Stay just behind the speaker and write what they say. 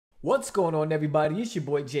What's going on, everybody? It's your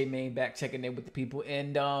boy J Main back checking in with the people,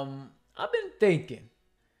 and I've been thinking.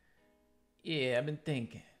 Yeah, I've been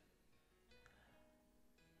thinking.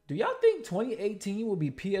 Do y'all think 2018 will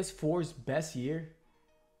be PS4's best year?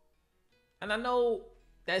 And I know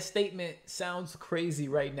that statement sounds crazy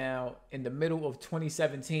right now in the middle of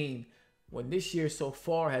 2017 when this year so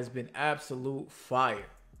far has been absolute fire.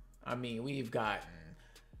 I mean, we've gotten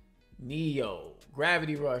Neo,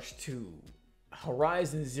 Gravity Rush 2,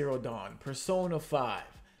 Horizon Zero Dawn, Persona 5.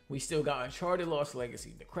 We still got Uncharted Lost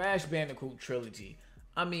Legacy, the Crash Bandicoot trilogy.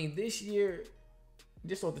 I mean, this year,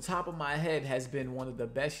 just off the top of my head, has been one of the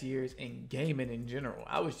best years in gaming in general.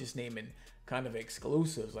 I was just naming kind of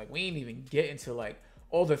exclusives. Like, we ain't even get into like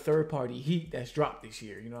all the third-party heat that's dropped this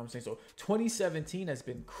year. You know what I'm saying? So 2017 has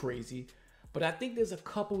been crazy. But I think there's a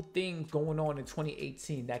couple things going on in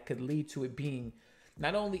 2018 that could lead to it being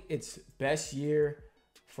not only its best year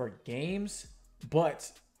for games,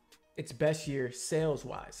 but its best year sales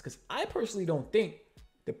wise. Because I personally don't think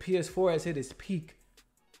the PS4 has hit its peak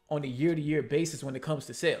on a year-to-year basis when it comes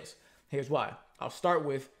to sales. Here's why. I'll start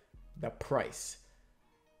with the price.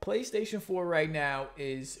 PlayStation 4 right now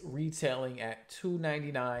is retailing at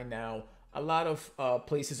 $299 now. A lot of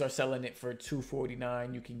places are selling it for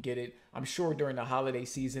 $249. You can get it. I'm sure during the holiday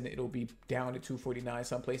season it'll be down to $249.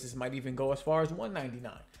 Some places might even go as far as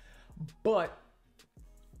 $199. But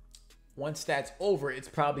once that's over, it's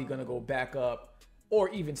probably going to go back up or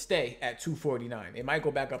even stay at $249. It might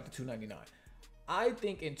go back up to $299. I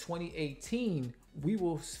think in 2018, we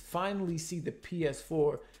will finally see the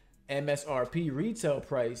PS4 MSRP retail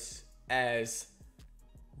price as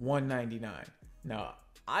 $199. Now,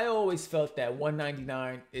 I always felt that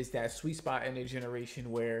 $199 is that sweet spot in a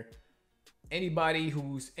generation where everybody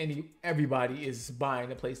is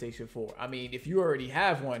buying a PlayStation 4. I mean, if you already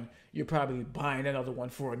have one, you're probably buying another one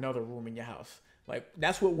for another room in your house. Like,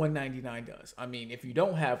 that's what $199 does. I mean, if you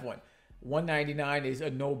don't have one, $199 is a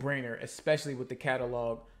no-brainer, especially with the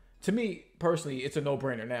catalog. To me, personally, it's a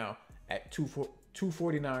no-brainer now at $249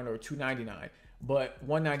 or $299. But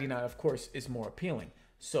 $199, of course, is more appealing.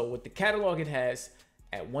 So with the catalog it has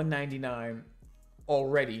at $199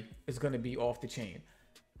 already is going to be off the chain.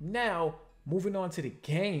 Now, moving on to the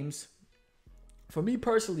games. For me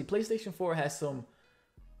personally, PlayStation 4 has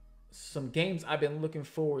some games I've been looking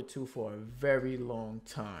forward to for a very long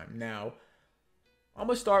time. Now, I'm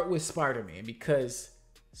going to start with Spider-Man because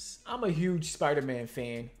I'm a huge Spider-Man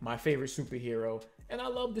fan, my favorite superhero, and I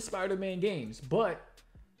love the Spider-Man games. But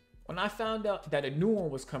when I found out that a new one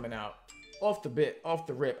was coming out, off the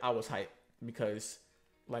rip, I was hyped because,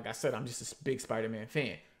 like I said, I'm just a big Spider-Man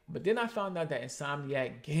fan. But then I found out that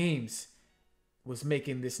MaNiiaC Games was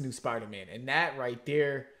making this new Spider-Man. And that right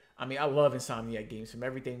there, I mean, I love MaNiiaC Games from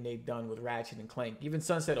everything they've done with Ratchet and Clank. Even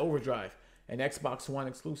Sunset Overdrive, an Xbox One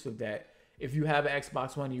exclusive that if you have an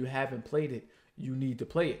Xbox One and you haven't played it, you need to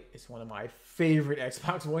play it. It's one of my favorite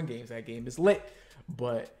Xbox One games. That game is lit.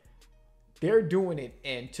 But they're doing it.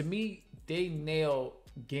 And to me, they nail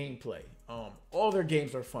gameplay. All their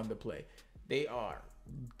games are fun to play. They are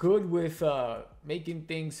good with making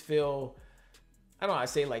things feel, I don't know, I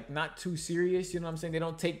say like not too serious. You know what I'm saying? They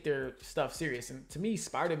don't take their stuff serious. And to me,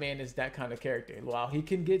 Spider-Man is that kind of character. While he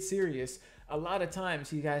can get serious, a lot of times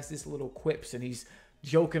he has this little quips and he's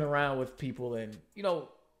joking around with people. And, you know,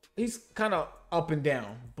 he's kind of up and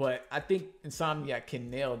down. But I think MaNiiaC can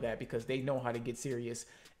nail that because they know how to get serious.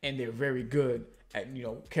 And they're very good at, you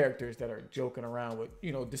know, characters that are joking around with,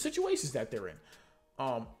 you know, the situations that they're in.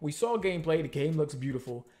 We saw gameplay. The game looks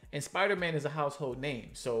beautiful. And Spider-Man is a household name.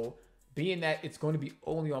 So being that it's going to be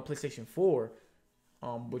only on PlayStation 4,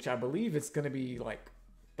 which I believe it's going to be like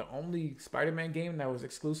the only Spider-Man game that was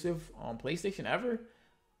exclusive on PlayStation ever,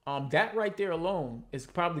 that right there alone is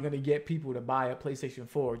probably going to get people to buy a PlayStation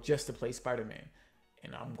 4 just to play Spider-Man.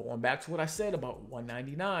 And I'm going back to what I said about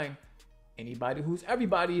 $199.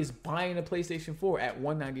 Everybody is buying a PlayStation 4 at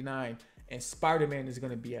 $199, and Spider-Man is going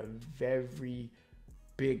to be a very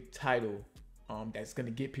big title that's going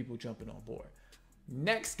to get people jumping on board.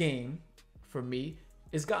 Next game for me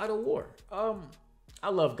is God of War. I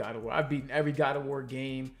love God of War. I've beaten every God of War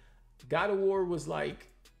game. God of War was like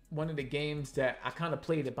one of the games that I kind of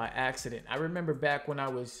played it by accident. I remember back when I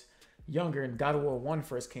was younger and God of War 1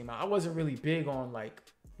 first came out, I wasn't really big on like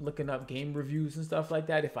looking up game reviews and stuff like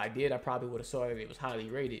that. If I did, I probably would have saw that it was highly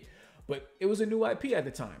rated. But it was a new IP at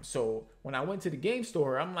the time. So when I went to the game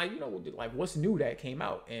store, I'm like, you know, like what's new that came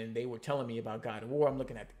out? And they were telling me about God of War. I'm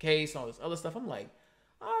looking at the case and all this other stuff. I'm like,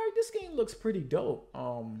 all right, this game looks pretty dope.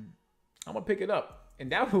 I'm gonna pick it up.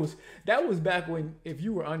 And that was back when if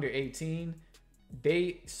you were under 18,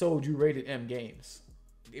 they sold you rated M games.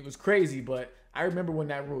 It was crazy, but I remember when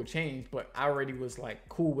that rule changed, but I already was like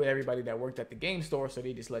cool with everybody that worked at the game store, so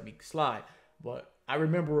they just let me slide. But I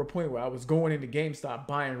remember a point where I was going into GameStop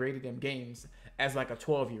buying rated M games as like a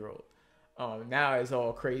 12-year-old. Now it's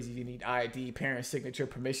all crazy. You need ID, parent signature,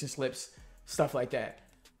 permission slips, stuff like that.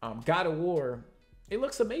 God of War, it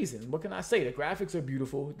looks amazing. What can I say? The graphics are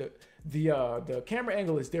beautiful. The camera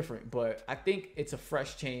angle is different, but I think it's a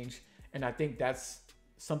fresh change, and I think that's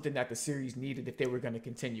something that the series needed if they were going to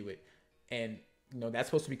continue it. And that's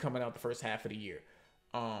supposed to be coming out the first half of the year.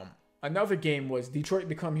 Another game was Detroit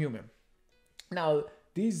Become Human. Now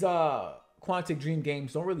these Quantic Dream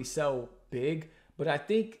games don't really sell big, but I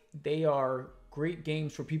think they are great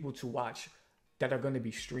games for people to watch that are going to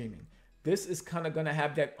be streaming. This is kind of going to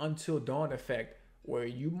have that Until Dawn effect where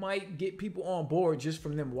you might get people on board just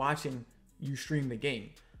from them watching you stream the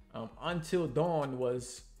game. Until Dawn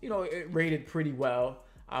was, it rated pretty well.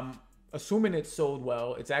 I'm assuming it sold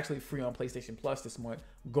well. It's actually free on PlayStation Plus this month.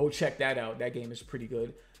 Go check that out. That game is pretty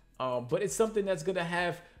good. But it's something that's going to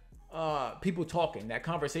have people talking. That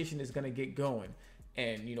conversation is going to get going.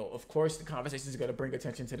 And, of course, the conversation is going to bring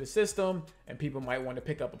attention to the system, and people might want to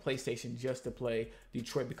pick up a PlayStation just to play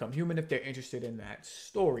Detroit Become Human if they're interested in that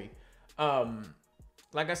story.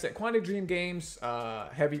 Like I said, Quantic Dream games,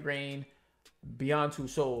 Heavy Rain, Beyond Two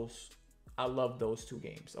Souls. I love those two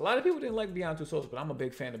games. A lot of people didn't like Beyond Two Souls, but I'm a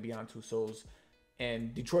big fan of Beyond Two Souls.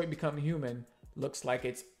 And Detroit Become Human looks like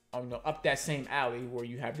it's up that same alley where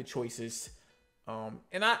you have the choices. Some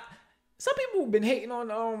people have been hating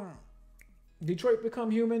on Detroit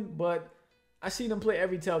Become Human, but I see them play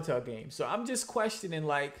every Telltale game. So I'm just questioning,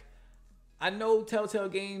 like, I know Telltale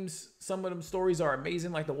games, some of them stories are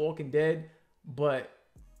amazing, like The Walking Dead, but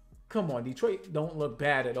come on, Detroit don't look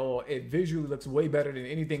bad at all. It visually looks way better than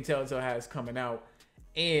anything Telltale has coming out.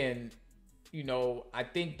 And, I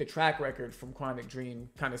think the track record from Quantic Dream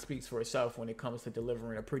kind of speaks for itself when it comes to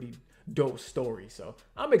delivering a pretty dope story. So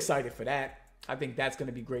I'm excited for that. I think that's going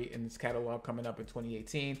to be great in this catalog coming up in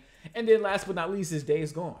 2018. And then last but not least is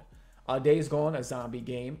Days Gone. Days Gone, a zombie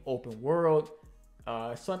game, open world.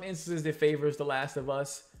 Some instances it favors The Last of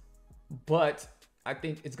Us, but I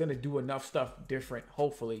think it's going to do enough stuff different,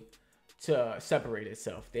 hopefully, to separate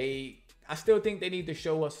itself. I still think they need to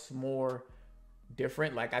show us more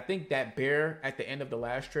different. Like, I think that bear at the end of the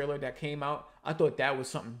last trailer that came out, I thought that was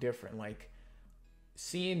something different. Like,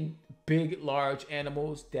 seeing big, large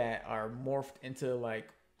animals that are morphed into, like,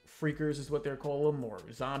 freakers is what they're calling them, or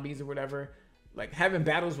zombies or whatever. Like, having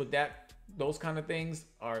battles with those kind of things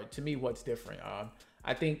are, to me, what's different.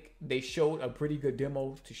 I think they showed a pretty good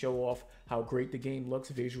demo to show off how great the game looks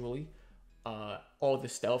visually. All the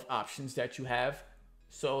stealth options that you have.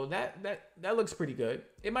 So that looks pretty good.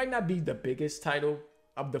 It might not be the biggest title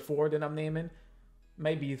of the 4 that I'm naming.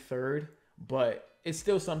 Maybe third, but it's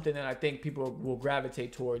still something that I think people will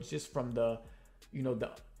gravitate towards just from the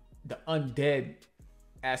undead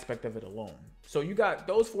aspect of it alone. So you got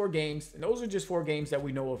those 4 games, and those are just 4 games that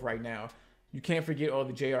we know of right now. You can't forget all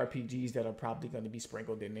the JRPGs that are probably going to be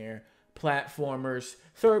sprinkled in there. Platformers,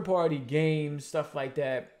 third-party games, stuff like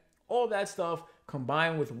that. All that stuff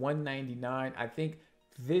combined with $199. I think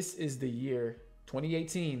this is the year,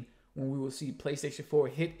 2018, when we will see PlayStation 4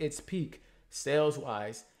 hit its peak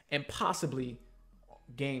sales-wise and possibly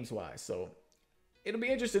games-wise. So it'll be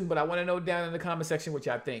interesting, but I want to know down in the comment section what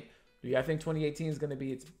y'all think. Do y'all think 2018 is going to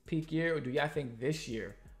be its peak year, or do y'all think this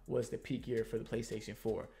year was the peak year for the PlayStation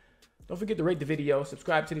 4? Don't forget to rate the video,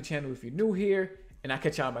 subscribe to the channel if you're new here, and I'll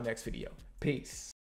catch y'all in my next video. Peace.